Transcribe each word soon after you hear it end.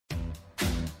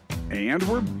And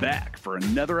we're back for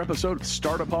another episode of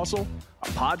Startup Hustle, a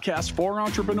podcast for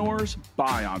entrepreneurs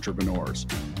by entrepreneurs.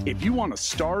 If you want to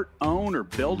start, own, or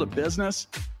build a business,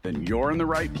 then you're in the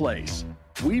right place.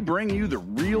 We bring you the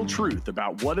real truth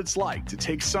about what it's like to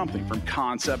take something from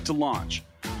concept to launch.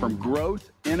 From growth,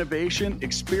 innovation,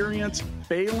 experience,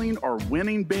 failing, or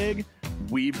winning big,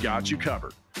 we've got you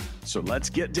covered. So let's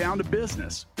get down to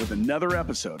business with another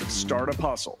episode of Startup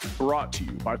Hustle, brought to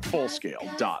you by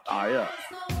Fullscale.io.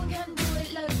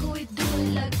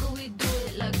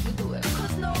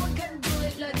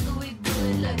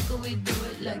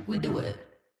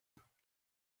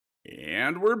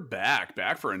 And we're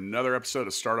back for another episode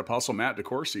of Startup Hustle. Matt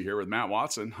DeCoursey here with Matt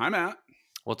Watson. Hi, Matt.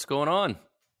 What's going on?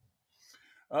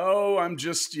 Oh, I'm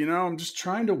just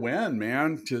trying to win,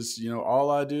 man. Because,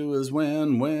 all I do is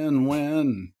win.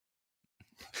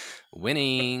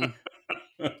 Winning.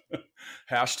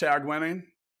 Hashtag winning.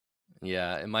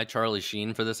 Yeah. Am I Charlie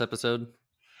Sheen for this episode?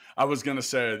 I was going to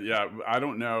say, yeah, I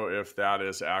don't know if that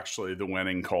is actually the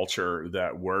winning culture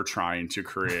that we're trying to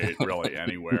create really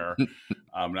anywhere.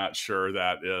 I'm not sure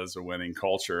that is a winning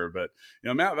culture, but,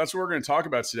 Matt, that's what we're going to talk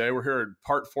about today. We're here at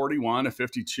part 41 of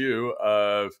 52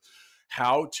 of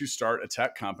how to start a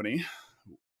tech company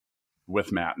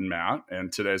with Matt and Matt.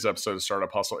 And today's episode of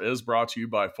Startup Hustle is brought to you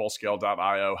by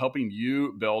Fullscale.io, helping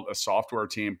you build a software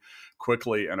team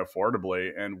quickly and affordably.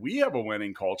 And we have a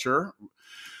winning culture.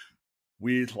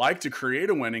 We like to create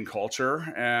a winning culture.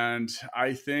 And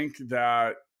I think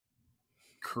that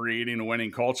creating a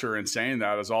winning culture and saying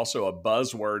that is also a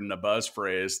buzzword and a buzz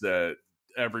phrase that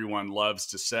everyone loves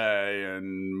to say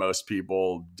and most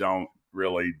people don't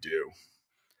really do.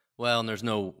 Well, and there's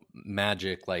no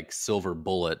magic like silver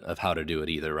bullet of how to do it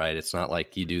either, right? It's not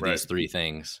like you do these three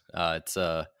things. It's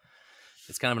kind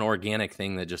of an organic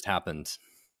thing that just happens.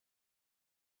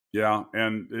 Yeah,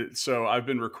 and so I've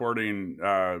been recording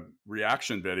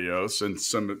reaction videos, and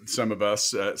some of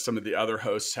us, some of the other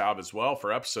hosts have as well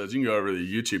for episodes. You can go over to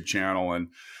the YouTube channel and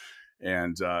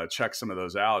check some of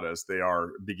those out as they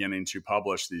are beginning to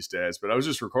publish these days. But I was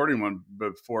just recording one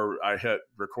before I hit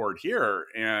record here,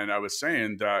 and I was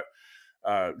saying that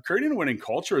creating a winning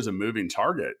culture is a moving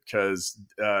target because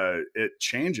it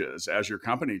changes as your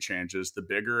company changes. The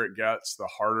bigger it gets, the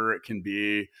harder it can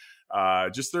be.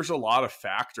 Just there's a lot of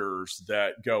factors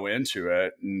that go into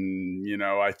it. And,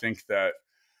 I think that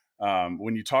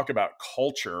when you talk about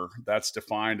culture, that's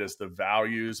defined as the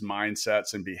values,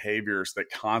 mindsets, and behaviors that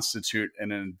constitute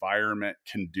an environment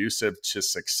conducive to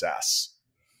success.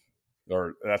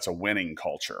 Or that's a winning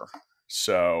culture.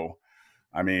 So,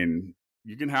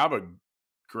 you can have a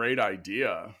great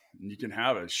idea, and you can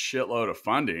have a shitload of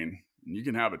funding, and you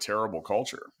can have a terrible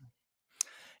culture.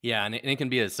 Yeah, and it can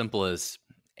be as simple as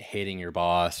hating your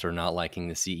boss or not liking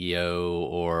the CEO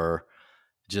or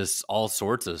just all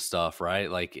sorts of stuff, right?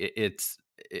 Like it's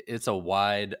a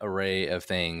wide array of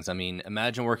things.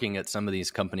 Imagine working at some of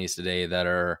these companies today that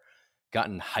are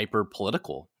gotten hyper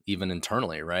political, even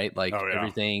internally, right? Like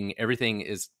everything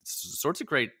is sorts of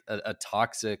create a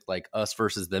toxic, like us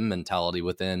versus them mentality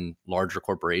within larger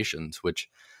corporations, which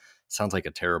sounds like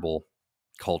a terrible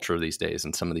culture these days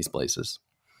in some of these places.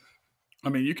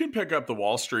 You can pick up the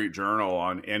Wall Street Journal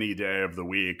on any day of the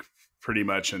week, pretty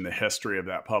much in the history of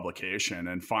that publication,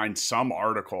 and find some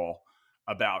article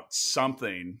about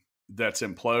something that's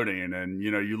imploding. And,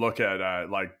 you look at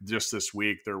like just this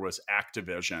week, there was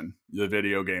Activision, the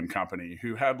video game company,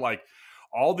 who had like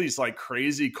all these like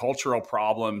crazy cultural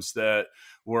problems that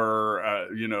were,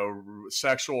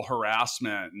 sexual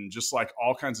harassment and just like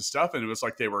all kinds of stuff. And it was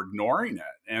like they were ignoring it.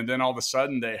 And then all of a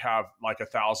sudden they have like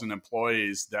 1,000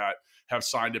 employees that have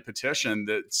signed a petition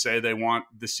that say they want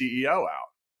the CEO out.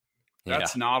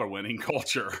 That's not a winning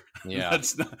culture. Yeah.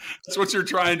 That's what you're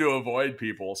trying to avoid,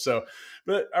 people. So,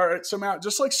 but all right. So Matt,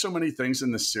 just like so many things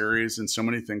in this series and so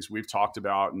many things we've talked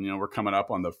about, and, we're coming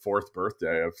up on the 4th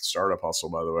birthday of Startup Hustle,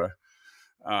 by the way.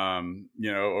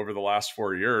 Over the last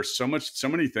 4 years, so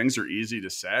many things are easy to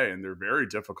say and they're very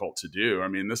difficult to do.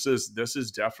 This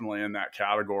is definitely in that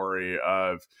category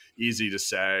of easy to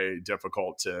say,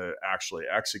 difficult to actually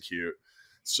execute.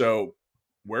 So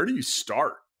where do you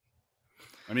start?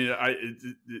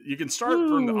 You can start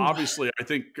from obviously. I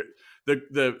think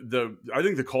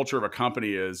the culture of a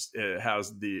company it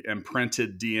has the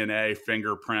imprinted DNA,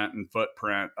 fingerprint, and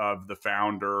footprint of the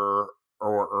founder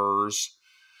or ers.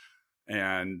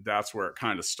 And that's where it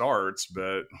kind of starts.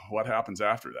 But what happens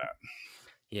after that?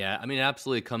 Yeah, it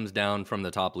absolutely comes down from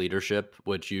the top leadership,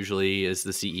 which usually is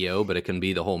the CEO, but it can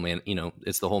be the whole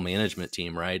it's the whole management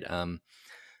team, right?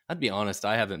 I'd be honest,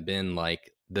 I haven't been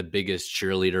like the biggest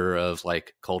cheerleader of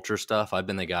like culture stuff. I've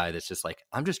been the guy that's just like,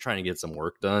 I'm just trying to get some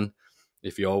work done.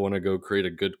 if y'all want to go create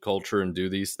a good culture and do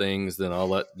these things, then I'll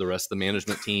let the rest of the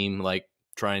management team like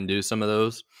try and do some of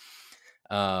those.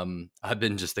 I've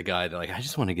been just the guy that like, I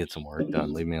just want to get some work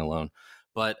done. Leave me alone.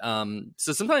 But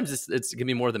so sometimes it can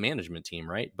be more the management team,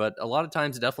 right? But a lot of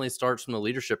times it definitely starts from the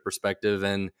leadership perspective,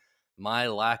 and my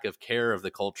lack of care of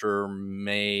the culture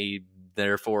may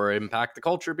therefore impact the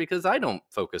culture because I don't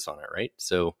focus on it, right?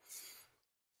 So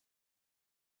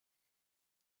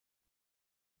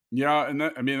yeah, and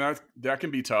that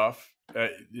can be tough.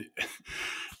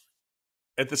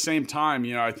 At the same time,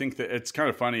 I think that it's kind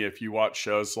of funny if you watch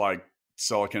shows like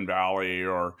Silicon Valley,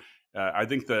 or I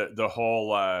think the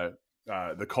whole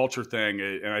the culture thing,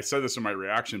 and I said this in my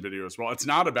reaction video as well. It's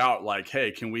not about like,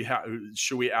 hey,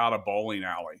 should we add a bowling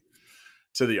alley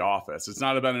to the office? It's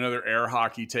not about another air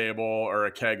hockey table or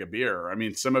a keg of beer. I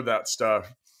mean, some of that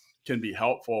stuff can be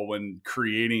helpful when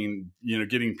creating,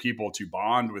 getting people to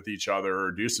bond with each other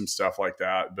or do some stuff like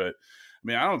that. But I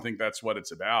mean, I don't think that's what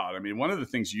it's about. I mean, one of the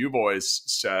things you've always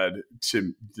said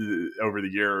over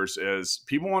the years is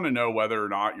people want to know whether or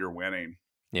not you're winning.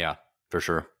 Yeah, for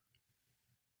sure.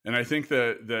 And I think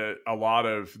that a lot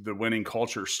of the winning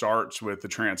culture starts with the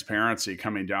transparency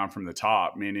coming down from the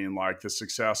top, meaning like the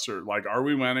success, or like, are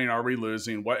we winning? Are we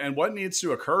losing? What needs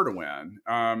to occur to win?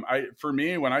 For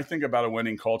me, when I think about a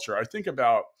winning culture, I think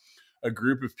about a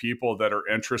group of people that are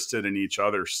interested in each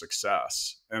other's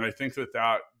success. And I think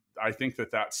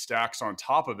that stacks on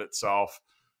top of itself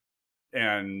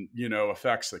and,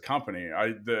 affects the company.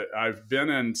 I've been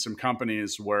in some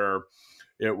companies where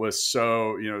it was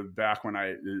so, back when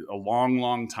a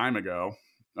long time ago,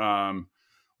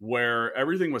 where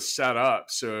everything was set up.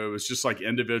 So it was just like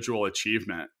individual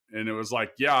achievement. And it was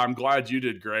like, yeah, I'm glad you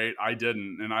did great. I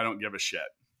didn't, and I don't give a shit.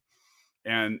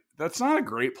 And that's not a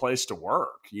great place to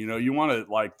work. You want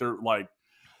to like, they're like,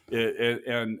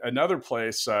 and another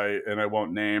place, and I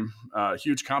won't name a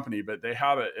huge company, but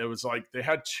it was like they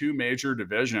had two major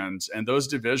divisions, and those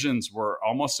divisions were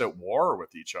almost at war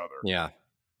with each other. Yeah.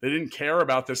 They didn't care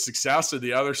about the success of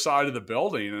the other side of the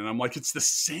building. And I'm like, it's the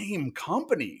same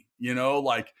company,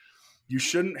 like you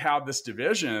shouldn't have this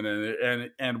division.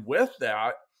 And with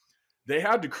that, they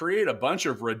had to create a bunch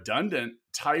of redundant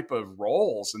type of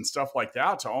roles and stuff like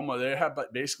that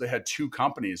basically had two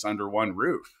companies under one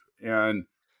roof. And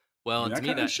well, and to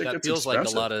me that feels like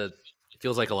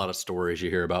a lot of stories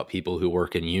you hear about people who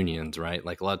work in unions, right?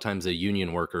 Like a lot of times the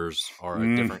union workers are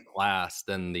a different class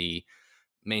than the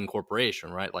main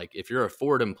corporation, right? Like if you're a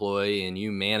Ford employee and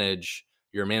you're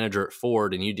a manager at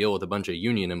Ford and you deal with a bunch of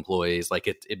union employees, like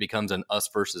it becomes an us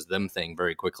versus them thing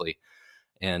very quickly.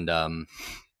 And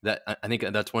that I think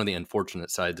that's one of the unfortunate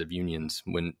sides of unions,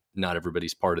 when not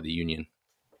everybody's part of the union.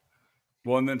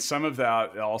 Well, and then some of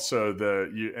that also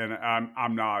and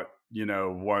I'm not,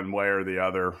 one way or the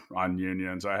other on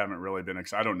unions. I haven't really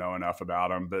I don't know enough about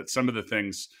them, but some of the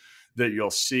things that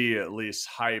you'll see at least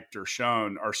hyped or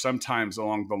shown are sometimes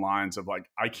along the lines of like,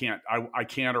 I can't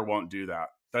or won't do that.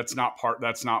 That's not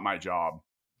my job.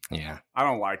 Yeah. I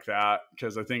don't like that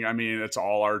because it's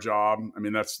all our job. I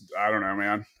don't know,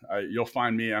 man. You'll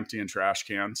find me emptying trash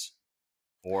cans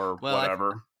or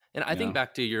whatever. I think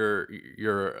back to your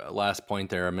last point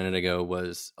there a minute ago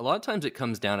was a lot of times it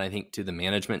comes down, I think, to the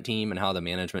management team and how the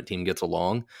management team gets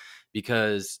along,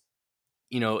 because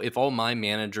if all my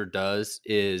manager does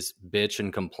is bitch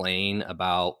and complain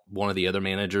about one of the other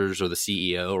managers or the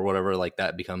CEO or whatever, like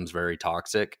that becomes very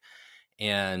toxic.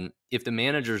 And if the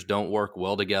managers don't work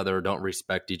well together, don't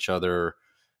respect each other,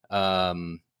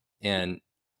 and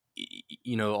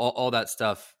all that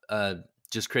stuff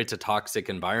just creates a toxic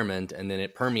environment, and then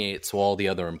it permeates to all the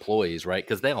other employees, right?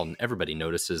 Because everybody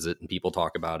notices it and people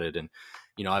talk about it. And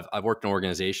I've worked in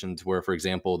organizations where, for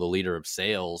example, the leader of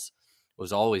sales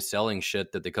was always selling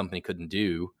shit that the company couldn't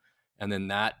do. And then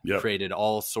that created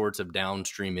all sorts of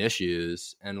downstream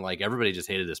issues. And like everybody just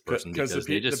hated this person because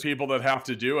the people that have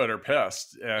to do it are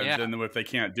pissed. And then if they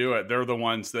can't do it, they're the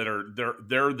ones that are,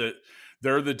 they're the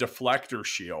deflector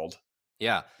shield.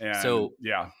 Yeah. And so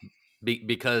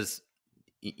because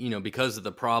of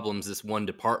the problems this one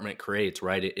department creates,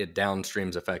 right? It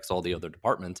downstreams affects all the other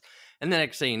departments. And then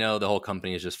next thing you know, the whole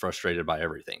company is just frustrated by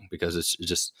everything because it's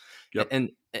just,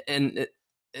 and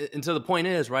so the point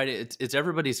is, right, it's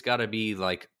everybody's got to be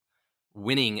like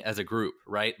winning as a group,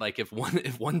 right? Like if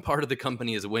one part of the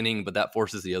company is winning, but that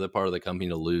forces the other part of the company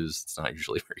to lose, it's not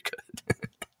usually very good.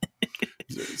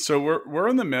 So we're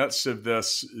in the midst of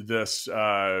this,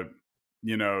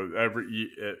 you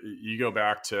go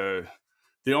back to,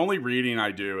 the only reading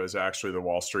I do is actually the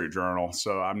Wall Street Journal.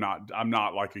 So I'm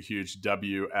not like a huge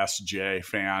WSJ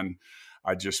fan.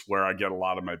 where I get a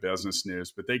lot of my business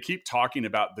news. But they keep talking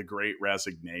about the Great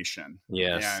Resignation.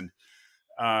 Yes. And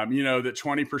that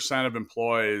 20% of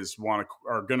employees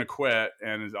are going to quit.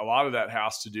 And a lot of that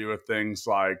has to do with things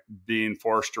like being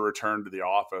forced to return to the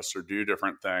office or do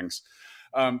different things.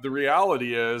 The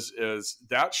reality is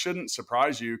that shouldn't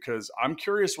surprise you, because I'm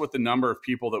curious what the number of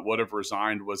people that would have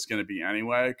resigned was going to be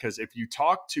anyway. Because if you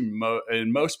talk to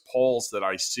in most polls that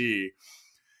I see,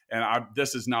 and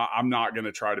I'm not going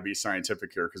to try to be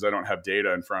scientific here because I don't have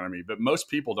data in front of me, but most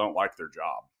people don't like their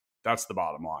job. That's the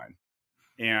bottom line.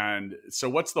 And so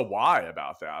what's the why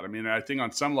about that? I mean, I think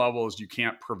on some levels you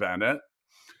can't prevent it.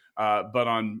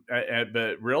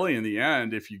 But really in the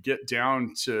end, if you get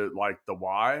down to like the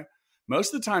why,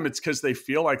 most of the time it's because they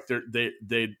feel like they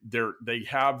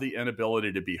have the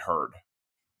inability to be heard.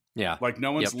 Yeah. Like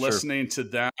no one's listening to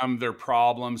them, their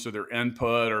problems or their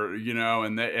input, or,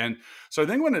 and so I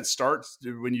think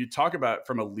when you talk about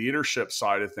from a leadership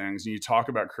side of things and you talk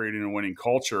about creating a winning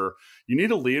culture, you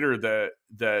need a leader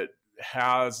that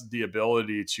has the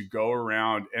ability to go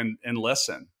around and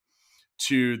listen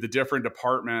to the different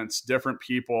departments, different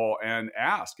people, and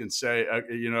ask and say,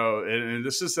 and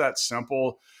this is that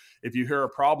simple. If you hear a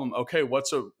problem, okay,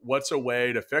 what's a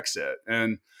way to fix it?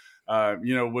 And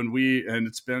and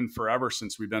it's been forever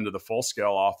since we've been to the Full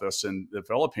Scale office in the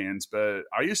Philippines, but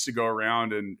I used to go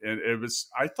around and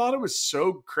I thought it was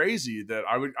so crazy that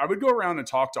I would go around and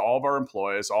talk to all of our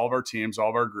employees, all of our teams, all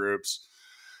of our groups,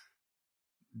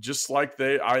 just like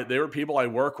they were people I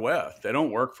work with. They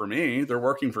don't work for me. They're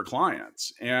working for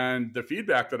clients. And the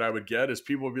feedback that I would get is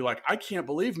people would be like, I can't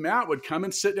believe Matt would come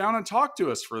and sit down and talk to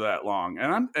us for that long.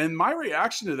 And my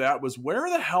reaction to that was, where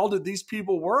the hell did these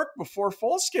people work before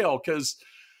Full Scale? Because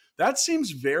that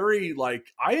seems very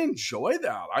I enjoy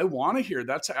that. I want to hear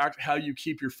that's how you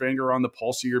keep your finger on the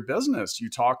pulse of your business. You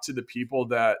talk to the people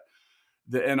that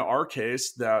in our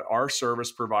case, that are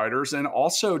service providers, and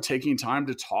also taking time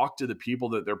to talk to the people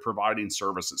that they're providing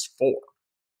services for,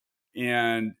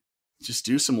 and just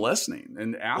do some listening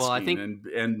and asking. Well, I think,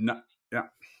 yeah,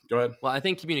 go ahead. Well, I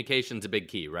think communication's a big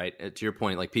key, right? To your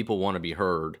point, like people want to be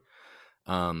heard.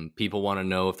 People want to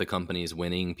know if the company is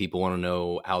winning. People want to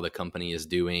know how the company is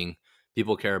doing.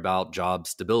 People care about job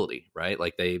stability, right?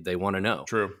 Like they want to know.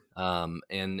 True.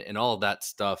 And all of that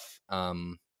stuff,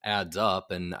 adds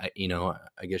up. And I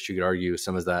guess you could argue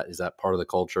some of that, is that part of the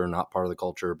culture, not part of the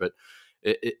culture, but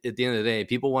at the end of the day,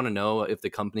 people want to know if the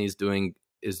company is doing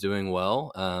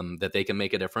well, that they can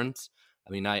make a difference.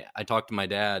 I mean, I talk to my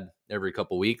dad every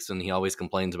couple of weeks, and he always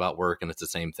complains about work, and it's the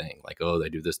same thing. Like, oh, they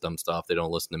do this dumb stuff. They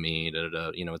don't listen to me.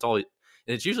 It's always,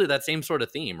 and it's usually that same sort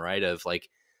of theme, right? Of like,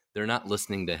 they're not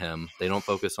listening to him. They don't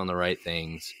focus on the right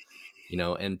things.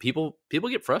 And people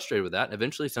get frustrated with that. And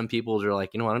eventually some people are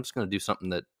like, you know what, I'm just going to do something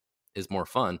that is more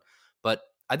fun. But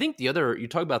I think you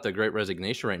talk about the Great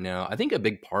Resignation right now. I think a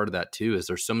big part of that too is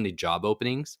there's so many job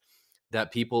openings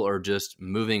that people are just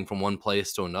moving from one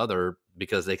place to another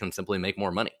because they can simply make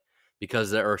more money,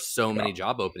 because there are so many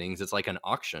job openings. It's like an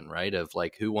auction, right? Of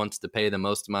like, who wants to pay the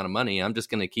most amount of money? I'm just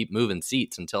going to keep moving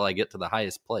seats until I get to the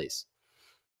highest place.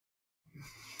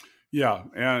 Yeah.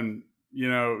 And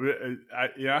I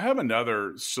have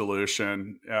another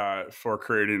solution for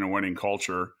creating a winning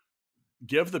culture.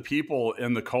 Give the people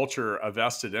in the culture a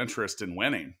vested interest in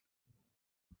winning,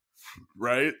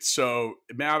 right? So,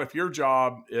 Matt, if your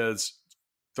job is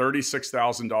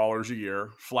 $36,000 a year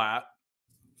flat,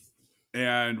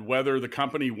 and whether the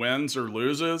company wins or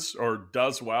loses or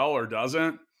does well or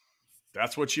doesn't,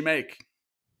 that's what you make.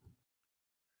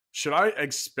 Should I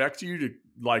expect you to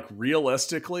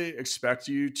realistically expect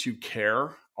you to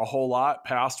care a whole lot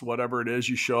past whatever it is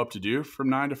you show up to do from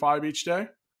 9 to 5 each day?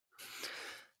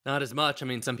 Not as much. I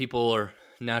mean, some people are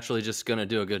naturally just going to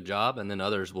do a good job, and then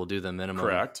others will do the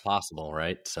minimum possible,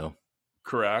 right? So,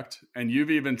 correct. And you've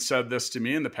even said this to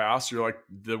me in the past. You're like,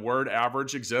 the word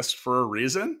average exists for a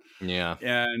reason. Yeah.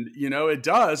 And, it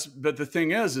does. But the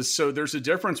thing is so there's a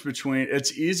difference between,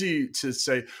 it's easy to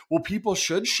say, well, people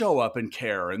should show up and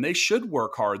care, and they should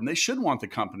work hard, and they should want the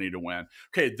company to win.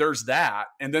 Okay, there's that.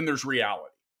 And then there's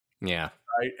reality. Yeah.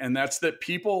 Right. And that's that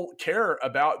people care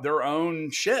about their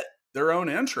own shit, their own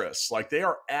interests. Like, they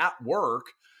are at work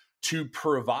to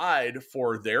provide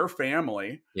for their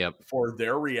family, for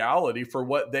their reality, for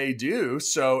what they do.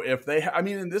 So if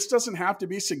and this doesn't have to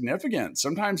be significant.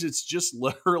 Sometimes it's just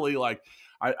literally like,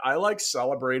 I like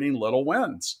celebrating little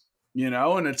wins,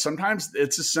 and sometimes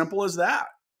it's as simple as that.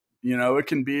 It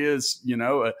can be as,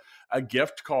 a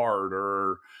gift card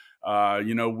or I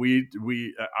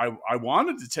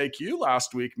wanted to take you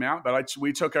last week, Matt, but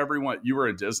we took everyone. You were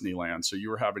at Disneyland, so you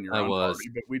were having your own party.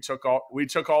 But we took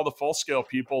all the Full Scale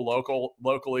people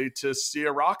locally to see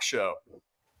a rock show.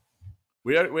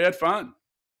 We had fun.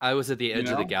 I was at the edge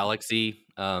of the galaxy,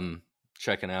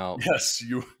 checking out. Yes,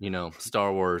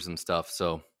 Star Wars and stuff.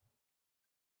 So,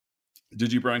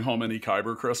 did you bring home any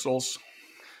Kyber crystals?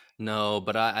 No,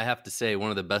 but I have to say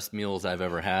one of the best meals I've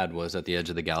ever had was at the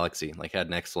edge of the galaxy. Like, I had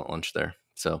an excellent lunch there.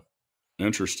 So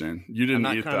interesting. You didn't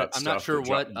eat that I'm stuff. not sure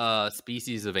what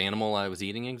species of animal I was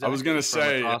eating exactly. I was going to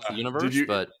say across the universe,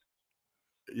 but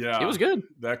yeah, it was good.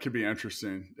 That could be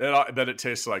interesting. I bet it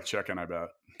tastes like chicken. I bet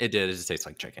it did. It just tastes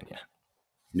like chicken. Yeah.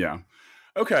 Yeah.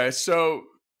 Okay. So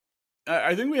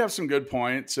I think we have some good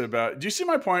points about. Do you see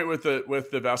my point with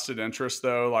the vested interest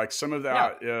though? Like some of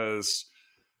that is.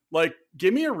 Like,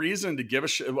 give me a reason to give a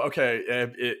shit. Okay,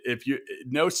 if you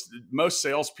know, most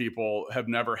salespeople have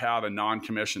never had a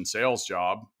non-commissioned sales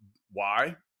job.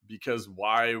 Why? Because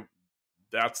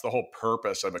that's the whole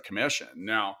purpose of a commission.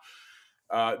 Now,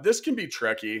 this can be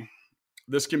tricky.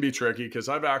 Because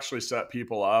I've actually set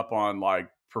people up on like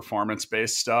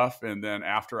performance-based stuff, and then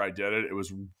after I did it, it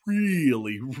was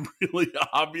really, really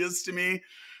obvious to me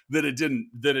that it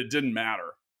didn't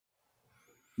matter.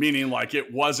 Meaning like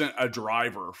it wasn't a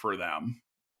driver for them.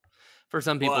 For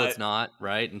some people it's not,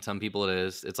 right? And some people it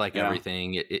is. It's like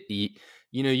everything.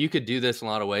 You could do this in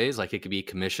a lot of ways. Like it could be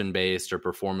commission based or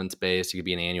performance based. It could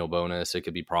be an annual bonus. It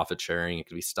could be profit sharing. It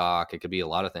could be stock. It could be a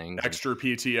lot of things. Extra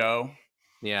PTO.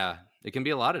 Yeah. It can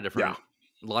be a lot of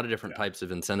different types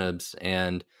of incentives.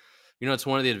 And it's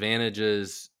one of the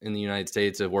advantages in the United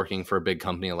States of working for a big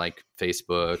company like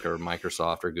Facebook or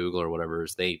Microsoft or Google or whatever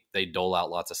is they dole out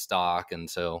lots of stock. And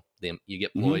so you get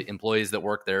employees that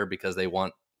work there because they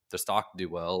want the stock to do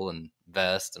well and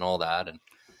vest and all that.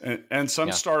 And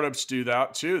some startups do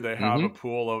that too. They have a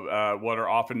pool of what are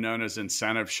often known as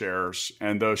incentive shares.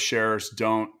 And those shares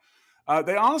they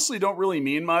honestly don't really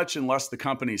mean much unless the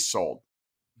company's sold.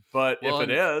 But if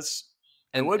it is,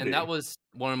 and that was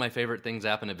one of my favorite things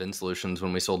happened at Vin Solutions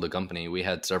when we sold the company. We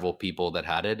had several people that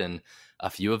had it, and a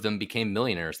few of them became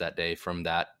millionaires that day from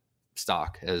that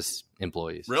stock as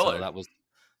employees. Really? So that was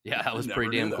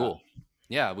pretty damn cool.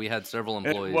 Yeah, we had several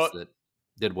employees that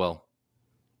did well.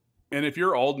 And if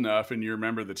you're old enough and you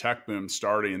remember the tech boom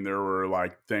starting, there were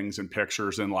like things and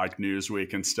pictures in like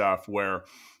Newsweek and stuff where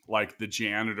like the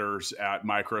janitors at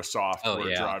Microsoft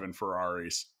were driving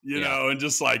Ferraris, you know, and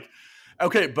just like,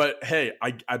 okay, but hey,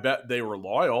 I bet they were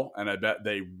loyal and I bet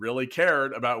they really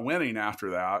cared about winning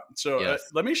after that. So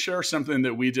let me share something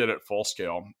that we did at Full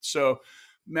Scale. So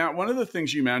Matt, one of the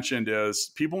things you mentioned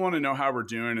is people want to know how we're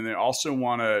doing and they also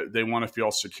want to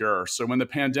feel secure. So when the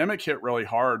pandemic hit really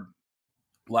hard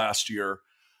last year,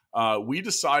 we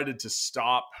decided to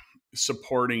stop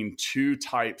supporting two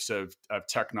types of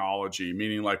technology,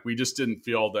 meaning like we just didn't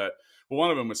feel that. Well, one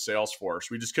of them was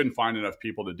Salesforce. We just couldn't find enough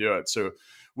people to do it. So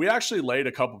we actually laid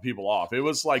a couple people off. It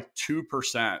was like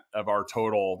 2% of our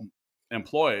total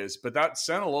employees, but that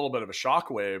sent a little bit of a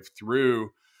shockwave through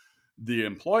the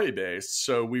employee base.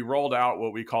 So we rolled out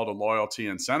what we called a loyalty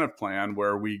incentive plan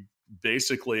where we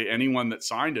basically, anyone that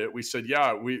signed it, we said,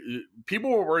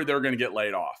 people were worried they were going to get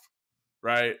laid off,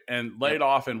 right? And laid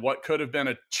off in what could have been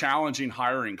a challenging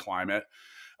hiring climate.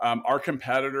 Our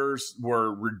competitors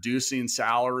were reducing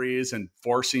salaries and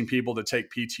forcing people to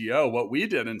take PTO. What we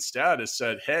did instead is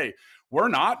said, hey, we're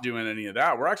not doing any of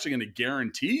that. We're actually going to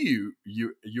guarantee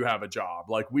you have a job.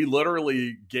 Like we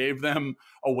literally gave them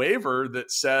a waiver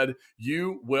that said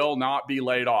you will not be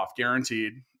laid off,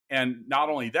 guaranteed. And not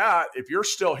only that, if you're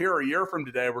still here a year from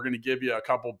today, we're going to give you a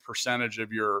couple percentage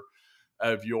of your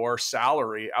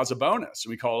salary as a bonus.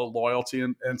 We call it a loyalty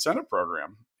incentive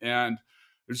program. And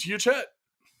it was a huge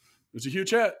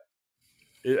hit.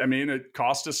 It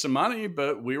cost us some money,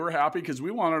 but we were happy because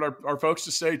we wanted our folks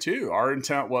to stay too. Our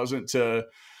intent wasn't to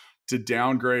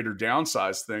downgrade or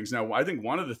downsize things. Now, I think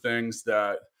one of the things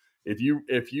that if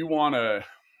you want to,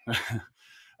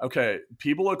 okay,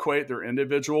 people equate their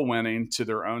individual winning to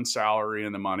their own salary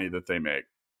and the money that they make.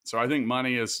 So I think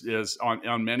money is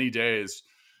on many days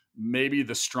maybe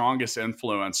the strongest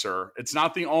influencer. It's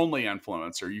not the only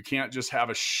influencer. You can't just have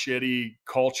a shitty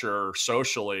culture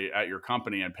socially at your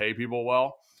company and pay people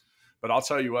well. But I'll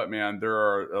tell you what, man, there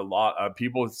are a lot of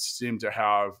people seem to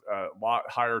have a lot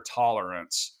higher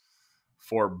tolerance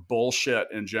for bullshit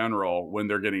in general when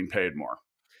they're getting paid more.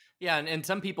 Yeah. And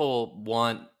some people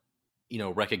want,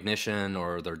 recognition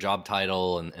or their job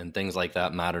title and things like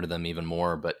that matter to them even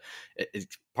more. But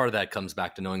part of that comes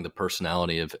back to knowing the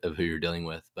personality of who you're dealing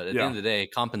with. But at the end of the day,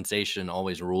 compensation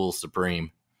always rules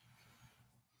supreme.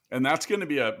 And that's going to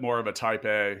be a more of a type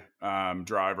A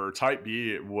driver. Type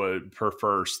B would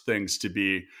prefers things to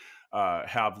be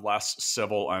have less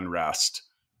civil unrest.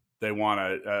 They want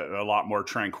a lot more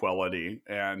tranquility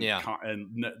and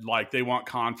like they want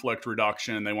conflict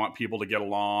reduction. They want people to get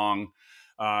along,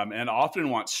 and often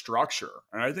want structure.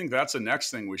 And I think that's the next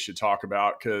thing we should talk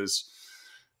about, because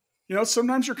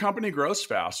sometimes your company grows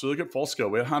fast. So look at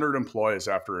Fullscale. We had 100 employees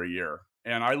after a year.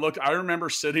 And I remember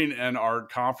sitting in our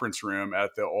conference room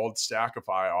at the old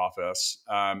Stackify office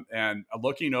and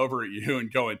looking over at you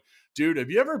and going, dude,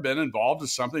 have you ever been involved with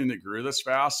something that grew this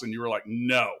fast? And you were like,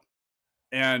 no.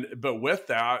 But with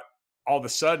that, all of a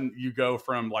sudden you go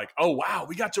from like, oh, wow,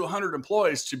 we got to 100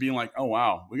 employees to being like, oh,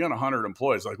 wow, we got 100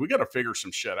 employees. Like, we got to figure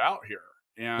some shit out here.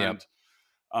 And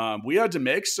we had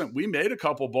to we made a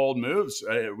couple bold moves.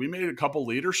 We made a couple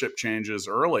leadership changes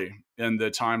early in the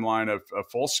timeline of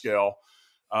Fullscale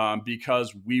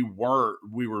because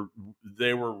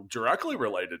they were directly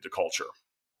related to culture.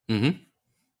 Mm-hmm.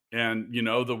 And,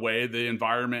 the way the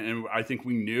environment, and I think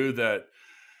we knew that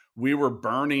we were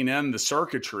burning in the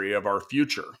circuitry of our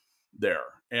future there.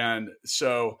 And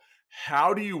so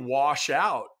how do you wash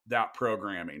out that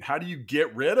programming? How do you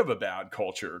get rid of a bad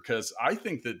culture? Because I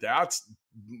think that that's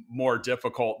more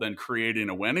difficult than creating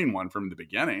a winning one from the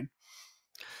beginning.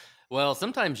 Well,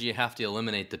 sometimes you have to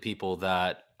eliminate the people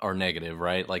that are negative,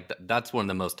 right? Like that's one of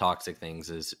the most toxic things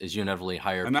is you inevitably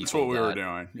hire and that's people what we were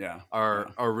doing. Are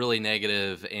really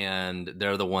negative, and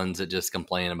they're the ones that just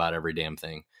complain about every damn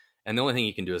thing. And the only thing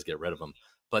you can do is get rid of them.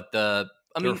 But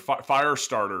they're fire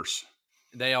starters.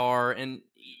 They are. And,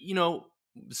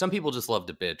 some people just love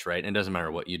to bitch, right? And it doesn't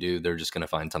matter what you do. They're just going to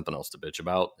find something else to bitch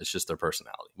about. It's just their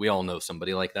personality. We all know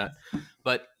somebody like that.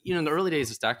 But, in the early days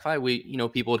of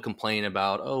Stackify, people would complain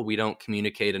about, oh, we don't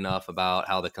communicate enough about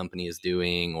how the company is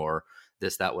doing or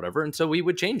this, that, whatever. And so we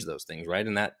would change those things, right?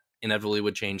 And that inevitably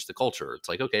would change the culture. It's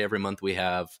like, okay, every month we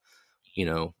have,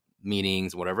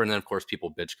 meetings, whatever. And then of course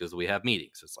people bitch because we have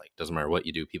meetings. It's like, doesn't matter what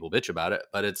you do, people bitch about it.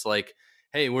 But it's like,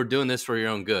 hey, we're doing this for your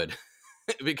own good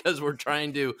because we're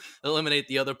trying to eliminate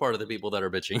the other part of the people that are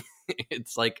bitching.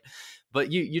 It's like,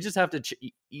 but you just have to,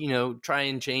 try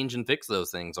and change and fix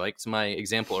those things. Like to my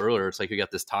example earlier, it's like you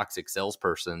got this toxic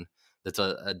salesperson that's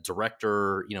a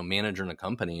director, manager in a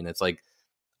company. And it's like,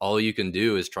 all you can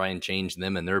do is try and change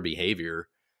them and their behavior,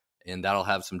 and that'll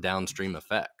have some downstream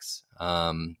effects.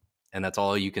 And that's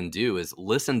all you can do is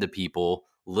listen to people,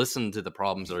 listen to the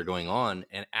problems that are going on,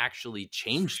 and actually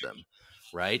change them,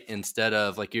 right? Instead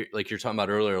of like you're talking about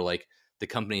earlier, like the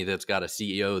company that's got a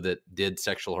CEO that did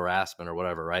sexual harassment or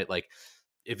whatever, right? Like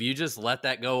if you just let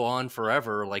that go on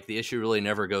forever, like the issue really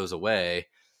never goes away.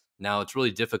 Now it's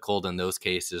really difficult in those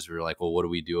cases where you're like, well, what do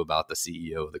we do about the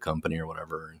CEO of the company or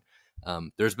whatever?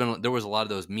 And there was a lot of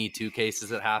those Me Too cases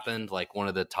that happened. Like one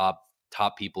of the top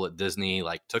people at Disney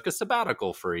like took a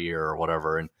sabbatical for a year or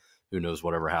whatever, and who knows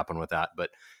whatever happened with that. But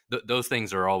those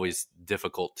things are always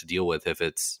difficult to deal with if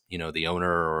it's the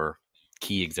owner or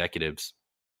key executives.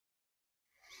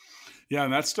 Yeah,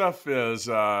 and that stuff is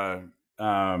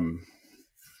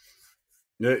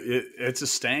it's a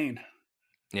stain.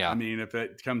 Yeah, I mean, if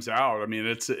it comes out, I mean,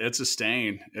 it's a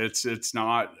stain. It's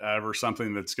not ever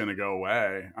something that's going to go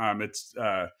away.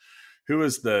 Who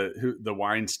is the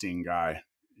Weinstein guy?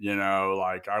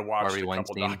 Like I watched a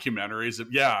couple documentaries.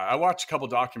 I watched a couple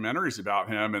documentaries about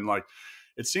him, and like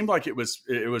it seemed like it was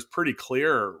pretty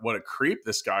clear what a creep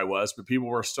this guy was, but people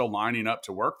were still lining up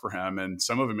to work for him, and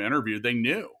some of them interviewed, they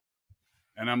knew,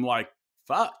 and I'm like,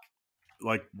 fuck,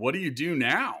 like what do you do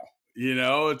now?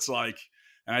 It's like.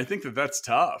 And I think that's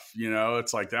tough.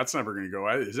 It's like, that's never going to go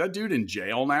away. Is that dude in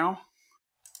jail now?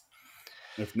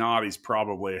 If not, he's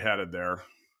probably headed there.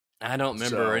 I don't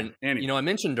remember. So, and anyway. I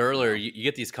mentioned earlier, you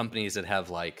get these companies that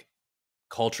have like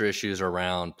culture issues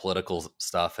around political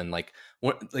stuff. And like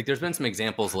there's been some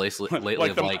examples lately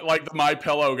like the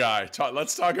MyPillow guy.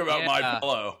 Let's talk about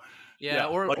MyPillow. Yeah.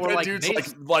 Or that like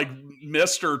dude's like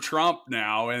Mr. Trump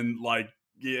now. And like,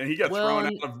 he got thrown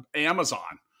out of Amazon.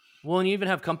 Well, and you even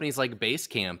have companies like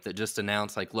Basecamp that just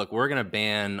announced, like, look, we're going to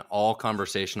ban all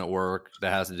conversation at work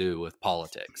that has to do with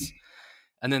politics.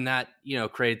 And then that,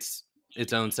 creates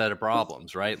its own set of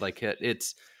problems, right? Like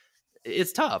it's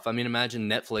tough. I mean, imagine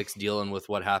Netflix dealing with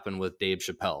what happened with Dave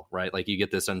Chappelle, right? Like you get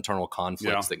this internal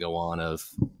conflicts that go on of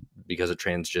because of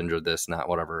transgender, this and that,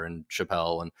 whatever, and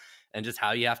Chappelle and just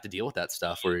how you have to deal with that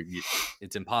stuff where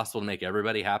it's impossible to make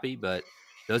everybody happy, but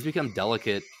those become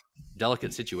delicate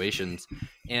situations.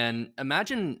 And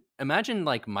imagine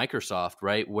like Microsoft,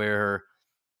 right? Where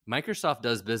Microsoft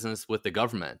does business with the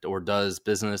government or does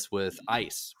business with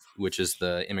ICE, which is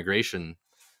the immigration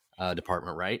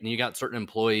department, right? And you got certain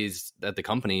employees at the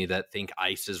company that think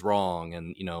ICE is wrong,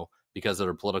 and because of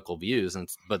their political views,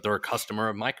 but they're a customer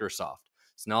of Microsoft.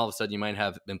 So now all of a sudden you might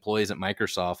have employees at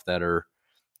Microsoft that are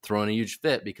throwing a huge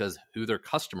fit because who their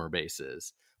customer base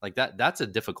is. Like that's a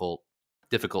difficult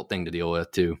thing to deal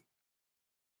with too.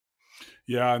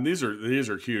 Yeah, and these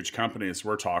are huge companies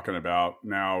we're talking about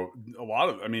now.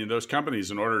 Those companies,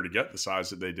 in order to get the size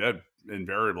that they did,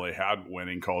 invariably had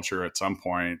winning culture at some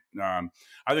point. I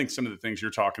think some of the things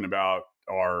you're talking about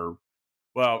are,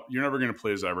 well, you're never going to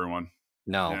please everyone.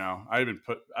 No, I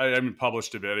even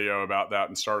published a video about that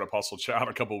in Startup Hustle Chat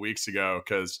a couple of weeks ago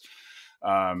because,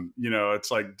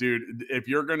 it's like, dude, if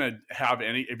you're going to have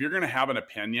an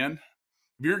opinion,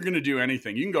 if you're going to do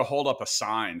anything, you can go hold up a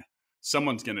sign.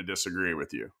 Someone's going to disagree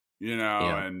with you,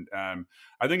 Yeah. And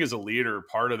I think as a leader,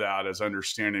 part of that is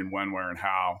understanding when, where, and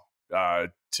how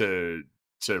to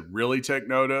really take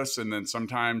notice. And then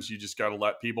sometimes you just got to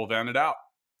let people vent it out,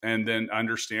 and then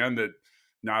understand that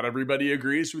not everybody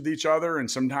agrees with each other. And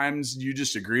sometimes you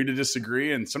just agree to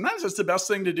disagree. And sometimes that's the best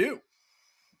thing to do,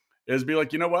 is be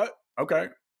like, you know what? Okay.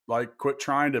 Like, quit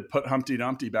trying to put Humpty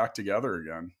Dumpty back together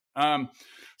again.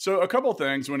 So a couple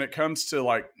things when it comes to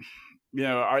I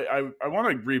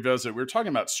want to revisit, we were talking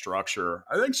about structure.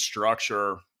 I think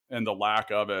structure and the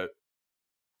lack of it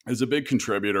is a big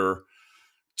contributor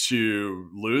to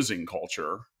losing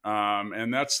culture.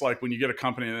 And that's like when you get a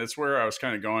company, and that's where I was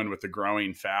kind of going with the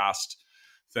growing fast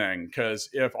thing. Because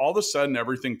if all of a sudden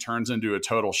everything turns into a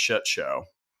total shit show,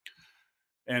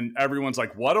 and everyone's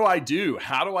like, what do I do?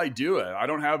 How do I do it? I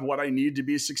don't have what I need to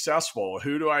be successful.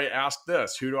 Who do I ask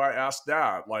this? Who do I ask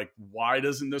that? Like, why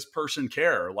doesn't this person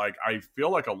care? Like, I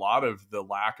feel like a lot of the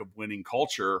lack of winning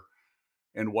culture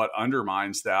and what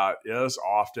undermines that is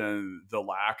often the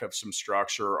lack of some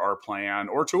structure or plan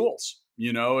or tools.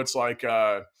 It's like,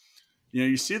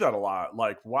 you see that a lot.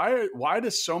 Like, why do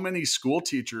so many school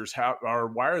teachers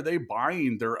why are they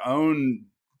buying their own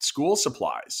school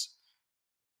supplies?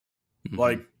 Mm-hmm.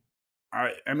 Like,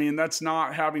 I mean, that's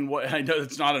not having what I know.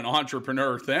 It's not an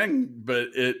entrepreneur thing, but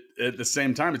at the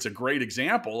same time, it's a great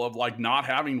example of like not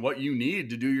having what you need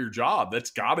to do your job.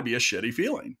 That's got to be a shitty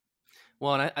feeling.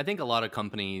 Well, and I think a lot of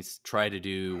companies try to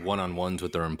do one-on-ones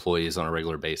with their employees on a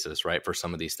regular basis, right? For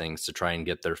some of these things, to try and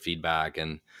get their feedback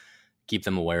and keep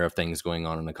them aware of things going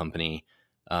on in the company.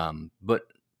 But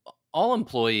all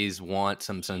employees want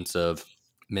some sense of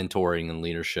mentoring and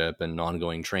leadership and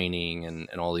ongoing training and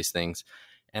all these things.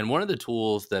 And one of the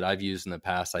tools that I've used in the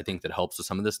past, I think that helps with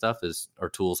some of this stuff are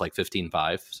tools like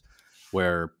 15/5s,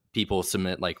 where people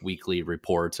submit like weekly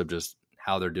reports of just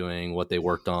how they're doing, what they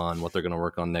worked on, what they're going to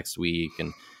work on next week,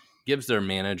 and gives their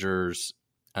managers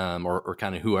or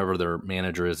kind of whoever their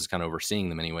manager is kind of overseeing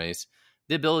them anyways,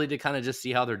 the ability to kind of just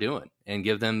see how they're doing and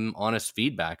give them honest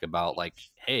feedback about like,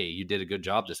 hey, you did a good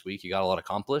job this week. You got a lot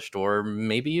accomplished, or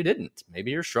maybe you didn't.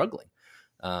 Maybe you're struggling.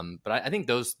 But I think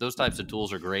those types of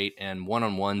tools are great, and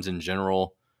one-on-ones in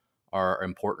general are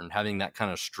important. Having that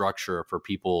kind of structure for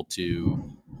people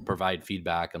to provide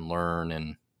feedback and learn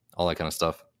and all that kind of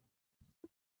stuff.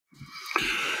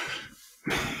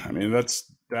 I mean, that's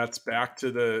back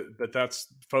to that's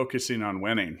focusing on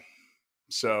winning.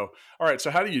 So, all right. So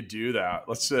how do you do that?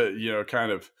 Let's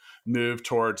kind of move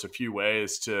towards a few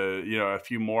ways to, a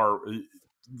few more.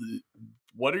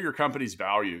 What are your company's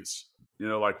values?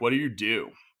 Like, what do you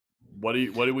do? Why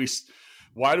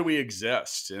do we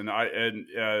exist? And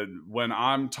when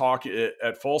I'm talking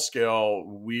at Full Scale,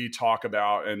 we talk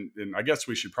about, and I guess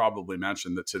we should probably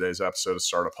mention that today's episode of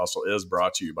Startup Hustle is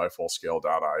brought to you by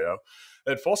Fullscale.io.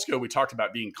 At Full Scale, we talked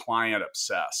about being client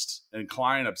obsessed, and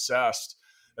client obsessed.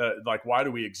 Like, why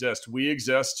do we exist? We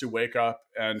exist to wake up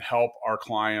and help our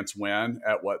clients win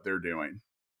at what they're doing.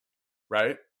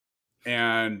 Right.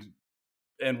 And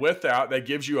with that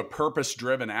gives you a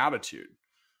purpose-driven attitude.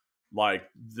 Like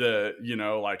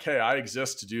hey, I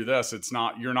exist to do this.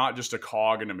 You're not just a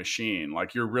cog in a machine.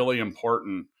 Like, you're really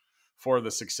important for the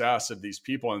success of these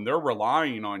people, and they're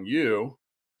relying on you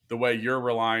the way you're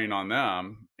relying on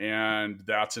them. And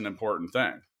that's an important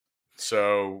thing.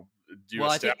 So do you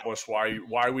establish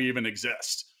why we even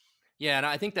exist? Yeah. And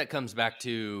I think that comes back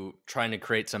to trying to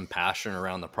create some passion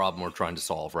around the problem we're trying to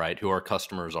solve, right? Who our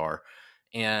customers are.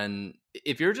 And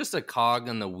if you're just a cog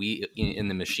in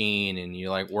the machine and you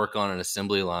like work on an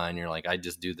assembly line, you're like, I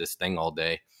just do this thing all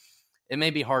day. It may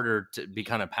be harder to be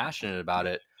kind of passionate about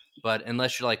it, but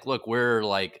unless you're like, look, we're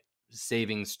like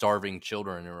saving starving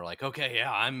children, and we're like, okay,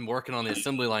 yeah, I'm working on the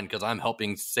assembly line because I'm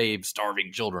helping save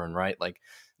starving children, right? Like,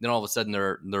 then all of a sudden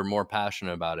they're more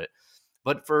passionate about it.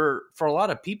 But for a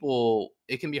lot of people,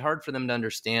 it can be hard for them to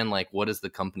understand, like, what does the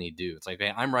company do? It's like,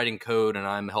 hey, I'm writing code and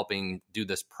I'm helping do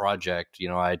this project.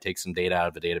 I take some data out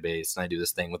of the database and I do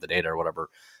this thing with the data or whatever.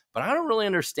 But I don't really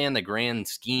understand the grand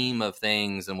scheme of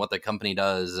things and what the company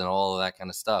does and all of that kind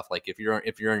of stuff. Like if you're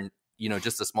in,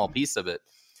 just a small piece of it.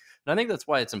 And I think that's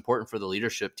why it's important for the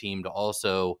leadership team to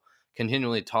also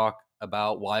continually talk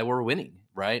about why we're winning,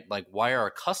 right? Like why our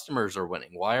customers are winning,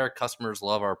 why our customers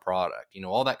love our product,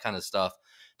 all that kind of stuff,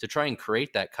 to try and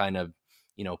create that kind of,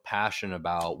 passion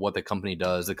about what the company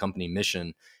does, the company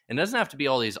mission. And it doesn't have to be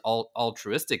all these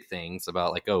altruistic things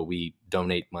about like, oh, we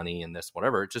donate money and this,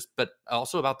 whatever, but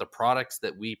also about the products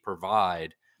that we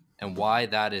provide and why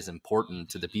that is important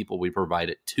to the people we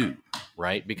provide it to,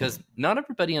 right? Because not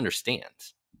everybody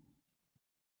understands.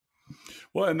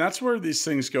 Well, and that's where these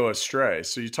things go astray.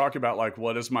 So you talk about like,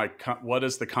 what does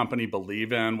the company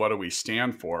believe in? What do we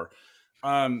stand for?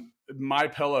 My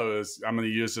pillow is, I'm going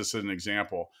to use this as an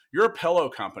example. You're a pillow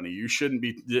company. You shouldn't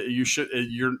be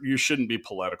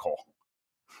political,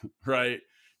 right?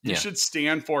 You should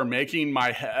stand for making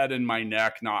my head and my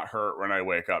neck not hurt when I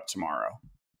wake up tomorrow.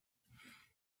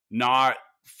 Not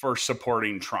for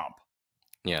supporting Trump.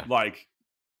 Yeah. Like,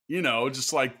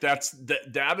 just like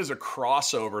that is a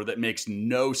crossover that makes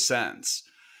no sense.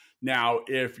 Now,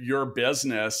 if your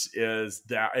business is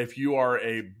that, if you are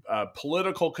a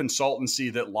political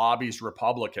consultancy that lobbies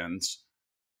Republicans,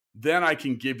 then I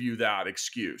can give you that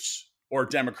excuse, or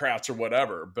Democrats or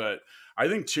whatever. But I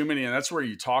think too many, and that's where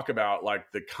you talk about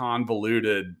like the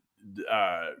convoluted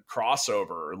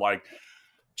crossover, like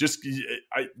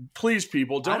please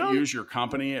people don't use your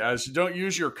company as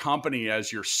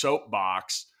your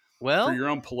soapbox for your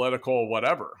own political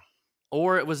whatever.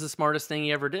 Or it was the smartest thing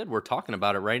you ever did. We're talking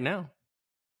about it right now.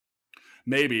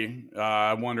 Maybe.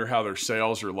 I wonder how their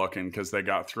sales are looking because they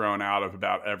got thrown out of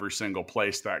about every single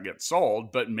place that gets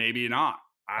sold, but maybe not.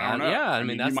 I don't know. Yeah, I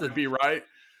mean that's you might be right.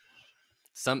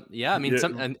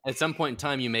 At some point in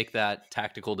time, you make that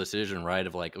tactical decision, right?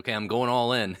 Of like, okay, I'm going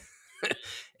all in,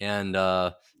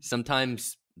 and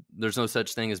sometimes there's no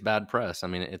such thing as bad press. I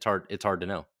mean, it's hard to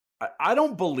know. I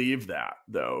don't believe that,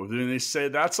 though. When they say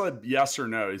that's a yes or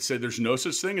no, they say there's no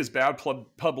such thing as bad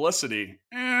publicity.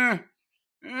 Not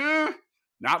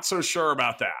so sure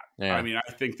about that. Yeah. I mean,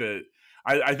 I think that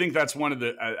I think that's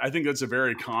I think that's a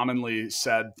very commonly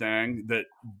said thing that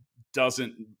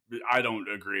I don't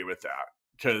agree with that,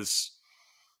 because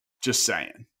just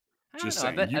saying.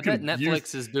 I bet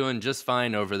Netflix is doing just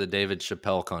fine over the David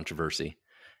Chappelle controversy,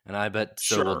 and I bet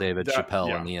so will David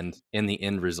Chappelle in the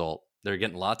end result. They're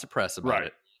getting lots of press about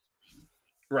it.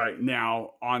 Right.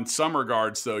 Now, on some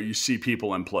regards, though, you see people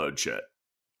implode shit.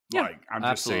 Yeah, like, I'm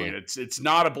just saying, it's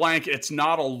not a blanket. It's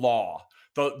not a law.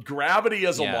 The gravity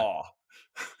is a law.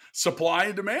 Supply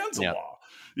and demand's a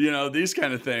law. These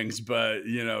kind of things. But,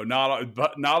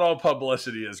 not all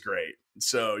publicity is great.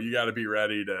 So you got to be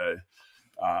ready to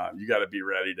get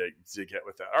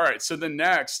with that. All right. So the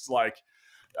next,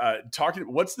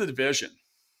 what's the vision?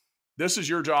 This is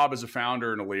your job as a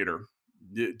founder and a leader.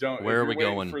 Where are we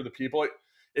going?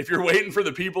 If you're waiting for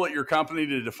the people at your company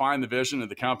to define the vision of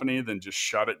the company, then just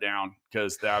shut it down,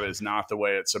 because that is not the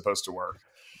way it's supposed to work.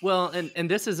 Well,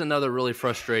 and this is another really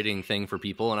frustrating thing for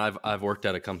people. And I've worked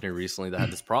at a company recently that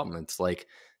had this problem. It's like,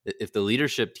 if the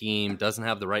leadership team doesn't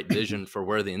have the right vision for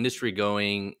where the industry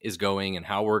is going and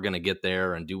how we're going to get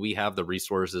there, and do we have the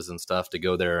resources and stuff to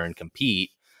go there and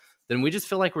compete, then we just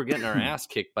feel like we're getting our ass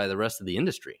kicked by the rest of the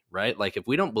industry, right? Like if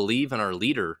we don't believe in our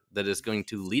leader that is going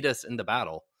to lead us into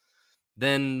battle,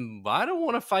 then I don't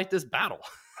want to fight this battle,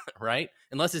 right?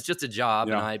 Unless it's just a job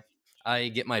and I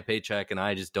get my paycheck and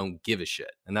I just don't give a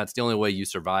shit. And that's the only way you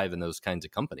survive in those kinds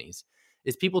of companies,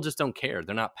 is people just don't care.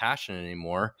 They're not passionate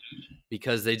anymore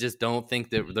because they just don't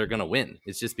think that they're going to win.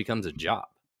 It just becomes a job.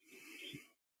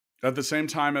 At the same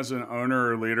time, as an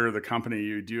owner or leader of the company,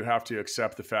 you do have to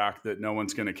accept the fact that no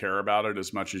one's going to care about it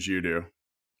as much as you do.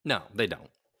 No, they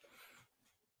don't.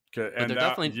 Okay,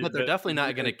 but they're definitely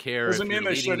not going to care. Doesn't mean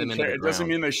they shouldn't care. It doesn't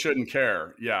mean they shouldn't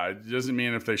care. Yeah, it doesn't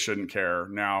mean if they shouldn't care.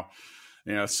 Now,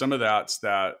 some of that's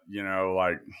that.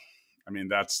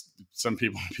 That's some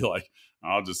people be like,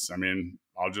 I'll just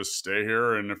stay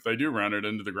here, and if they do run it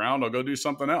into the ground, I'll go do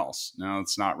something else. No,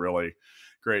 it's not really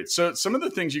great. So some of the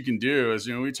things you can do is,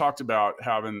 we talked about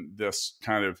having this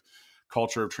kind of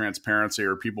culture of transparency,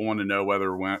 or people want to know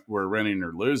whether we're winning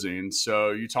or losing.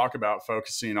 So you talk about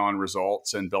focusing on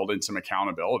results and building some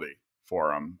accountability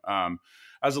for them.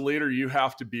 As a leader, you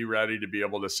have to be ready to be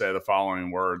able to say the following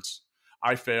words: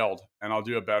 I failed and I'll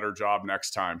do a better job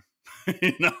next time.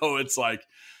 It's like,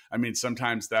 I mean,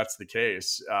 sometimes that's the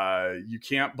case. You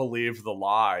can't believe the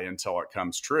lie until it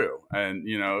comes true. And,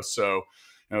 so,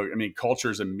 I mean,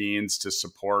 culture is a means to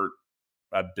support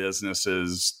a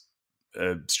business's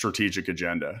strategic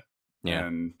agenda. Yeah.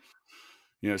 And,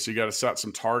 so you got to set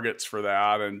some targets for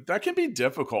that. And that can be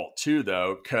difficult too,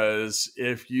 though, because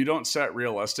if you don't set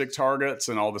realistic targets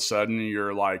and all of a sudden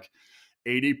you're like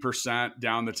 80%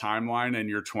 down the timeline and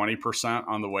you're 20%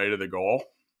 on the way to the goal,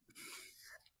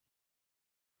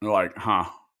 you're like, huh.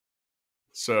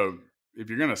 So if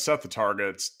you're going to set the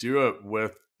targets, do it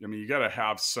with, you got to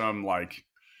have some and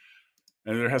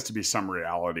there has to be some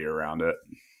reality around it.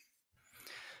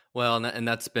 Well, and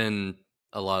that's been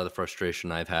a lot of the frustration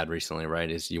I've had recently,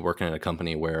 right? Is you working at a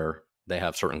company where they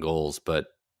have certain goals, but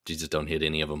you just don't hit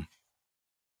any of them.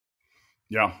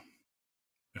 Yeah,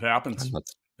 it happens. That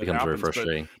becomes very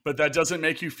frustrating. But that doesn't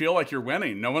make you feel like you're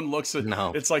winning. No one looks at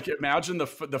It's like, imagine the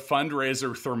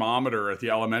fundraiser thermometer at the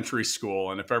elementary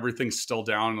school, and if everything's still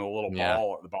down in a little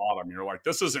ball at the bottom, you're like,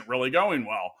 this isn't really going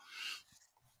well.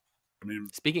 I mean,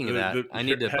 speaking of that, I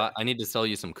need to sell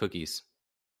you some cookies.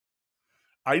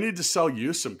 I need to sell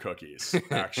you some cookies,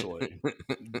 actually.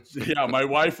 Yeah, my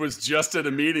wife was just at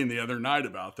a meeting the other night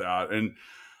about that. And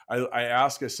I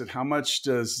asked, I said, how much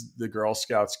does the Girl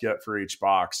Scouts get for each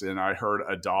box? And I heard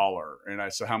 $1. And I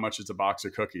said, how much is a box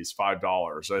of cookies?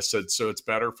 $5. I said, so it's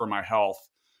better for my health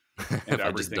and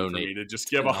everything for me to just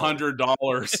give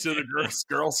 $100 to the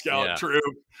Girl Scout troop.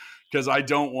 Because I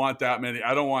don't want that many.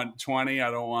 I don't want 20. I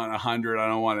don't want 100. I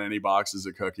don't want any boxes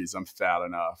of cookies. I'm fat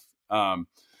enough.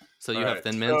 So you have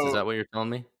Thin Mints? Is that what you're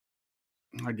telling me?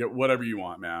 I get whatever you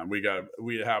want, man. We have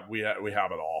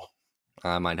it all.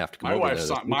 I might have to come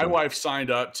My wife signed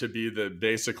up to be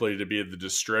the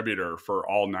distributor for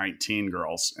all 19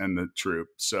 girls in the troop.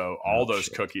 So all those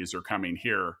cookies are coming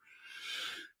here.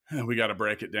 We got to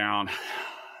break it down.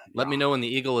 Let me know when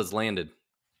the eagle has landed.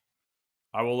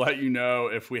 I will let you know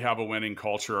if we have a winning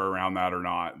culture around that or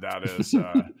not. That is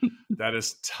that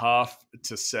is tough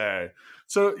to say.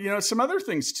 So, some other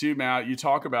things too, Matt, you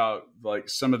talk about like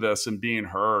some of this and being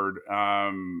heard.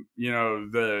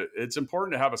 It's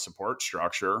important to have a support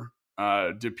structure.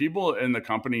 Do people in the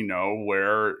company know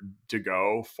where to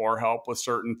go for help with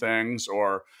certain things,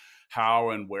 or how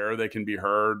and where they can be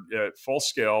heard? At Full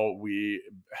Scale, we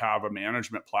have a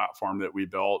management platform that we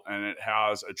built, and it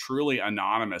has a truly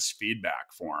anonymous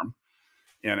feedback form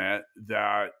in it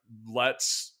that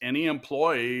lets any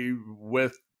employee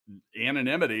with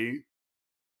anonymity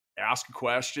ask a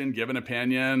question, give an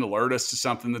opinion, alert us to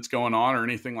something that's going on or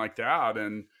anything like that.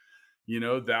 And,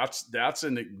 that's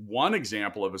one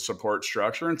example of a support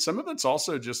structure. And some of it's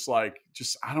also just I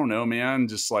don't know, man,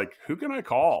 just like, who can I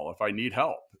call if I need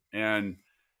help? And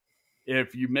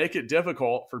if you make it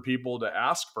difficult for people to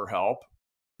ask for help,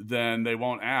 then they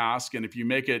won't ask. And if you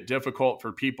make it difficult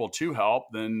for people to help,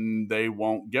 then they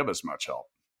won't give us much help.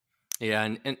 Yeah.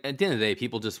 And at the end of the day,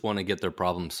 people just want to get their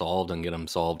problem solved and get them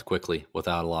solved quickly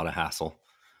without a lot of hassle.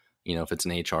 If it's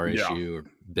an HR issue or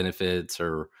benefits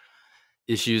or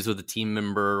issues with a team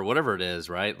member or whatever it is,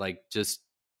 right? Like just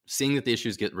seeing that the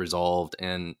issues get resolved.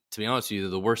 And to be honest with you,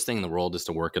 the worst thing in the world is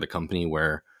to work at a company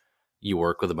where you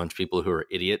work with a bunch of people who are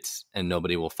idiots and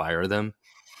nobody will fire them.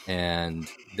 And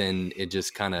then it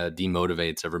just kind of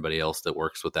demotivates everybody else that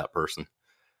works with that person.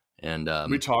 And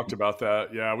we talked about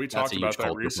that. Yeah, we talked about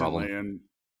that recently. Problem. And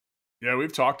yeah,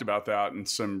 we've talked about that in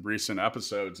some recent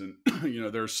episodes. And,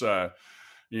 there's, a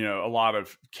lot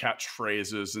of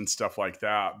catchphrases and stuff like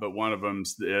that. But one of them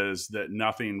is that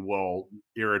nothing will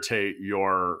irritate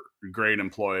your great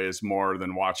employees more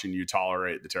than watching you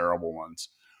tolerate the terrible ones.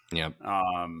 Yeah,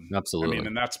 absolutely.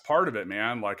 And that's part of it,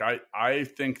 man. Like I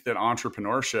think that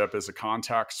entrepreneurship is a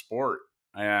contact sport,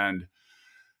 and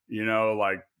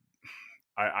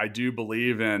I do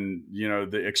believe in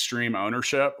the extreme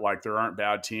ownership. Like there aren't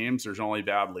bad teams, there's only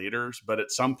bad leaders. But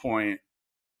at some point,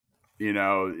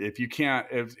 if you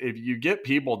get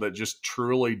people that just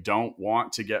truly don't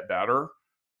want to get better,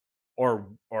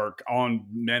 or on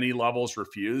many levels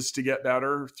refuse to get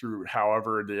better through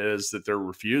however it is that they're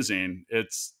refusing,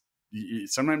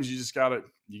 sometimes you just gotta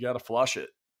flush it.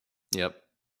 Yep.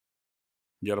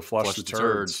 You gotta flush the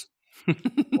turds.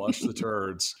 Flush the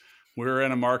turds. We were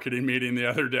in a marketing meeting the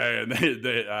other day,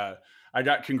 and I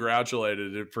got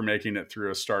congratulated for making it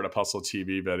through a Startup Hustle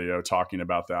TV video talking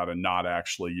about that and not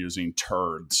actually using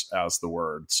turds as the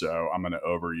word. So I'm going to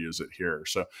overuse it here.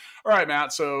 So, all right,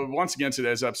 Matt. So once again,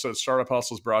 today's episode of Startup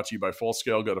Hustle is brought to you by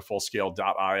Fullscale. Go to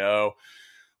fullscale.io.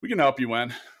 We can help you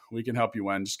win. We can help you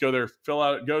win. Just go there,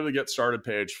 go to the Get Started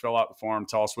page, fill out the form,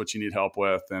 tell us what you need help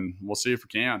with, and we'll see if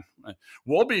we can.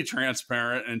 We'll be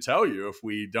transparent and tell you if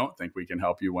we don't think we can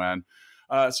help you win.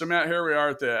 So Matt, here we are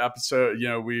at the episode.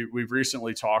 We've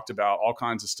recently talked about all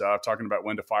kinds of stuff, talking about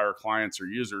when to fire clients or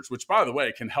users, which, by the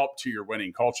way, can help to your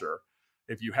winning culture.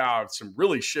 If you have some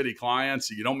really shitty clients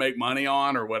that you don't make money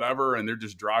on or whatever, and they're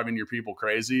just driving your people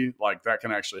crazy, like that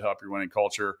can actually help your winning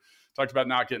culture. Talked about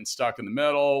not getting stuck in the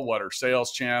middle. What are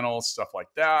sales channels, stuff like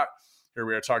that. Here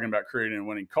we are talking about creating a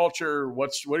winning culture.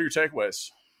 What are your takeaways?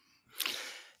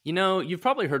 You've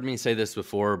probably heard me say this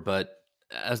before, but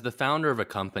as the founder of a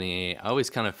company, I always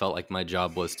kind of felt like my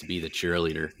job was to be the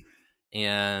cheerleader.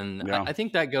 And Yeah. I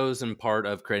think that goes in part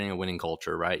of creating a winning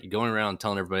culture, right? You're going around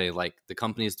telling everybody like the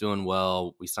company's doing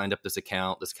well. We signed up this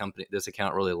account. This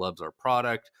account really loves our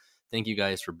product. Thank you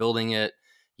guys for building it.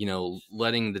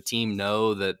 Letting the team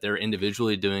know that they're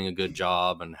individually doing a good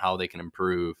job and how they can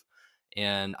improve.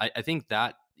 And I think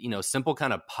that, simple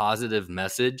kind of positive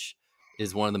message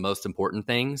is one of the most important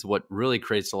things. What really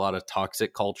creates a lot of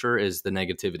toxic culture is the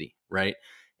negativity, right?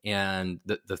 And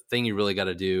the thing you really got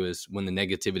to do is when the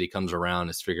negativity comes around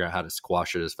is figure out how to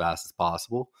squash it as fast as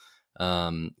possible.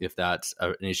 If that's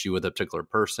an issue with a particular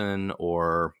person,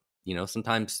 or,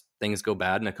 sometimes things go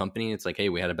bad in a company. It's like, hey,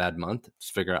 we had a bad month.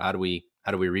 Just figure out how do we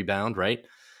rebound, right?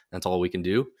 That's all we can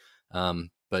do.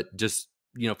 But just,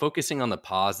 focusing on the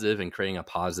positive and creating a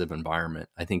positive environment,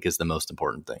 I think is the most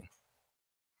important thing.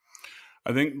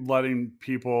 I think letting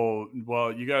people,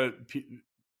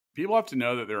 people have to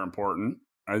know that they're important.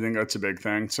 I think that's a big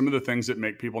thing. Some of the things that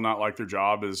make people not like their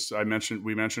job is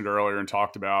we mentioned earlier and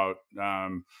talked about,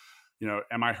 am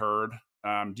I heard?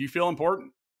 Do you feel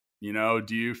important?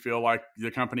 Do you feel like the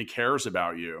company cares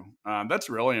about you? That's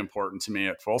really important to me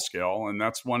at Fullscale. And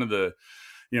that's one of the,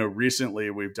 recently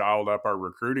we've dialed up our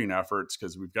recruiting efforts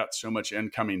because we've got so much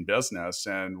incoming business.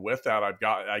 And with that,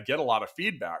 I get a lot of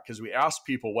feedback because we ask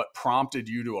people what prompted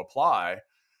you to apply.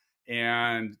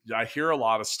 And I hear a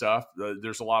lot of stuff.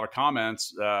 There's a lot of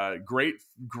comments. Great.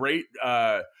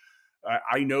 I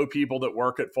know people that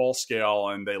work at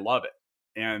Fullscale and they love it.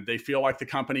 And they feel like the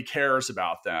company cares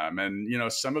about them. And,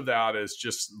 some of that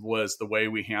was the way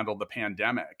we handled the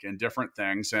pandemic and different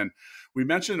things. And we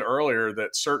mentioned earlier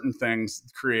that certain things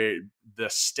create the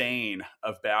stain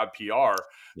of bad PR. Yeah.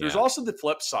 There's also the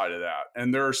flip side of that.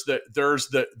 And there's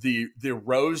the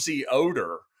rosy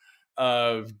odor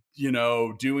of,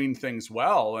 doing things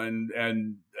well.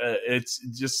 And it's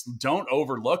just, don't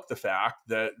overlook the fact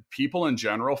that people in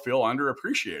general feel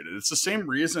underappreciated. It's the same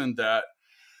reason that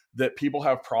people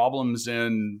have problems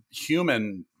in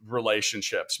human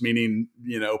relationships, meaning,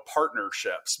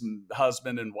 partnerships,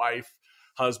 husband and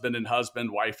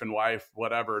husband, wife and wife,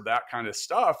 whatever, that kind of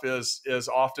stuff is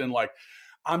often like,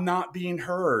 I'm not being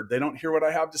heard. They don't hear what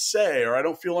I have to say, or I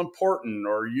don't feel important,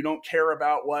 or you don't care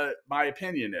about what my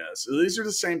opinion is.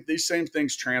 These same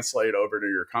things translate over to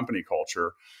your company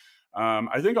culture.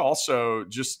 I think also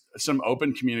just some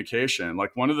open communication.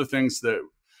 Like one of the things that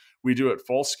we do at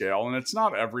Fullscale, and it's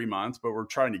not every month, but we're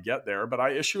trying to get there. But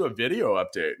I issue a video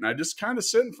update, and I just kind of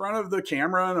sit in front of the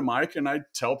camera and a mic, and I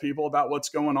tell people about what's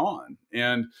going on.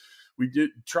 And we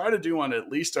try to do one at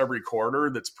least every quarter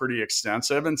that's pretty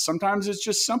extensive. And sometimes it's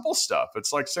just simple stuff.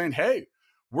 It's like saying, hey,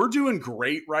 we're doing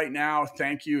great right now.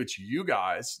 Thank you. It's you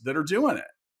guys that are doing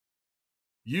it.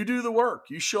 You do the work.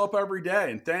 You show up every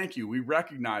day, and thank you. We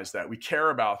recognize that. We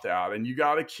care about that. And you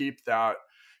got to keep that.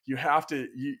 You have to,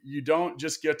 you don't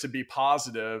just get to be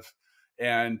positive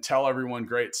and tell everyone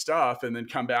great stuff and then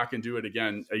come back and do it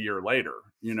again a year later.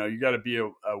 You got to be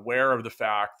aware of the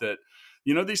fact that,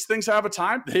 these things have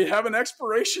they have an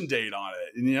expiration date on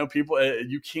it. And, people,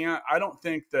 I don't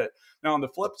think that. Now, on the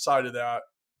flip side of that,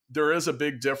 there is a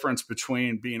big difference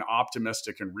between being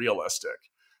optimistic and realistic.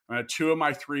 2 of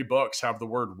my 3 books have the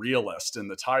word realist in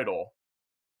the title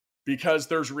because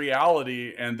there's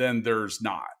reality and then there's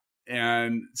not.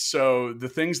 And so the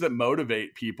things that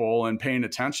motivate people and paying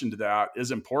attention to that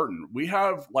is important. We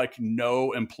have like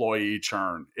no employee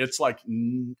churn. It's like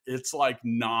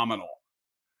nominal,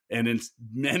 and in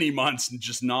many months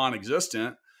just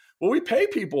non-existent. Well, we pay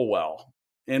people well,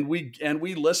 and we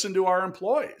listen to our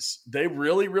employees. They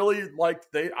really, really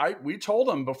we told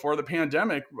them before the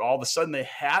pandemic, all of a sudden they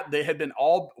had been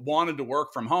all wanted to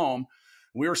work from home.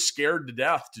 We were scared to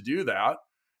death to do that.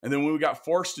 And then when we got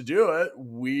forced to do it,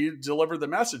 we delivered the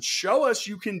message, show us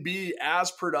you can be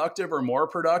as productive or more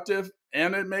productive.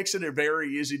 And it makes it a very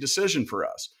easy decision for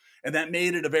us. And that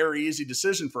made it a very easy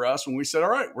decision for us when we said, all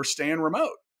right, we're staying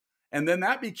remote. And then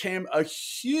that became a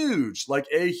huge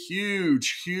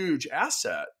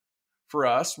asset for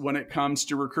us when it comes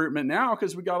to recruitment now,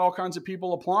 because we got all kinds of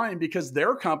people applying because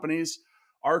their companies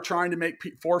are trying to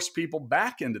force people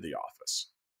back into the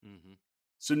office. Mm-hmm.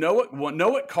 So know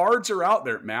what cards are out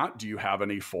there, Matt. Do you have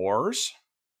any 4s?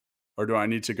 or do I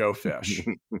need to go fish?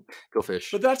 Go fish.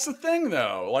 But that's the thing,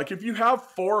 though. Like, if you have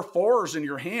 4 4s in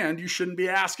your hand, you shouldn't be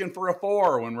asking for a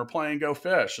 4 when we're playing go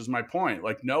fish, is my point.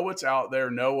 Like, know what's out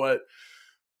there, know what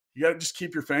you got to just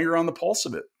keep your finger on the pulse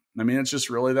of it. I mean, it's just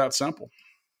really that simple.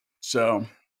 So,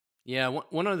 yeah,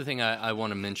 one other thing I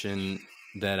want to mention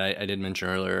that I did mention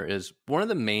earlier is one of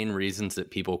the main reasons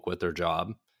that people quit their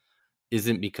job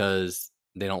isn't because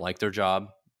they don't like their job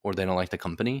or they don't like the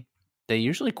company. They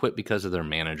usually quit because of their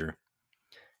manager.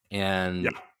 And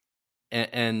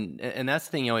and that's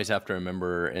the thing you always have to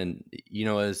remember. And, you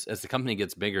know, as the company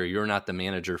gets bigger, you're not the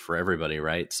manager for everybody,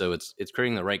 right? So it's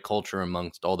creating the right culture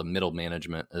amongst all the middle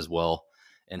management as well,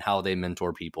 and how they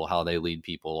mentor people, how they lead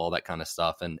people, all that kind of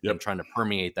stuff. And trying to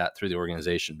permeate that through the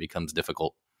organization becomes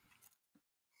difficult.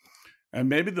 And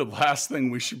maybe the last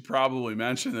thing we should probably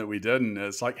mention that we didn't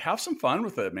is, like, have some fun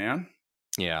with it, man.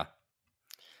 Yeah.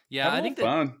 Yeah, I think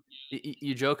that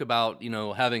you joke about, you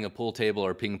know, having a pool table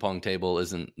or ping pong table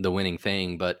isn't the winning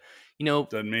thing, but, you know,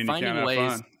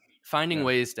 finding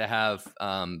ways to have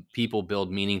people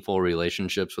build meaningful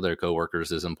relationships with their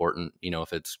coworkers is important. You know,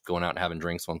 if it's going out and having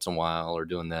drinks once in a while or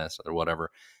doing this or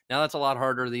whatever. Now that's a lot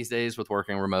harder these days with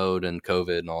working remote and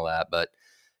COVID and all that, but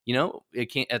you know,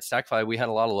 it can't. At Stackify, we had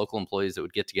a lot of local employees that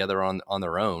would get together on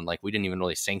their own. Like, we didn't even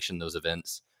really sanction those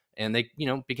events, and they, you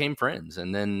know, became friends.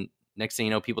 And then next thing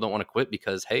you know, people don't want to quit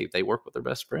because, hey, they work with their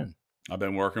best friend. I've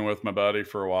been working with my buddy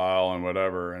for a while and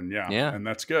whatever, and and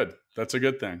that's good. That's a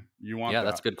good thing. You want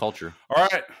that's good culture. All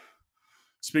right.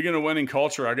 Speaking of winning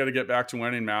culture, I got to get back to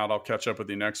winning, Matt. I'll catch up with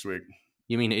you next week.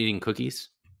 You mean eating cookies?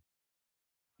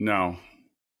 No,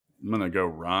 I'm gonna go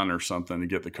run or something to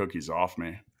get the cookies off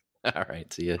me. All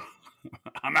right, see ya.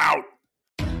 I'm out.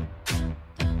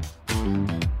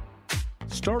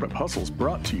 Startup Hustles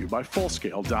brought to you by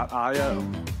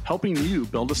Fullscale.io, helping you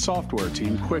build a software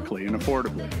team quickly and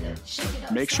affordably.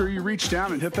 Make sure you reach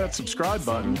down and hit that subscribe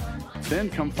button,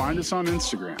 then come find us on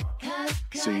Instagram.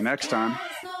 See you next time.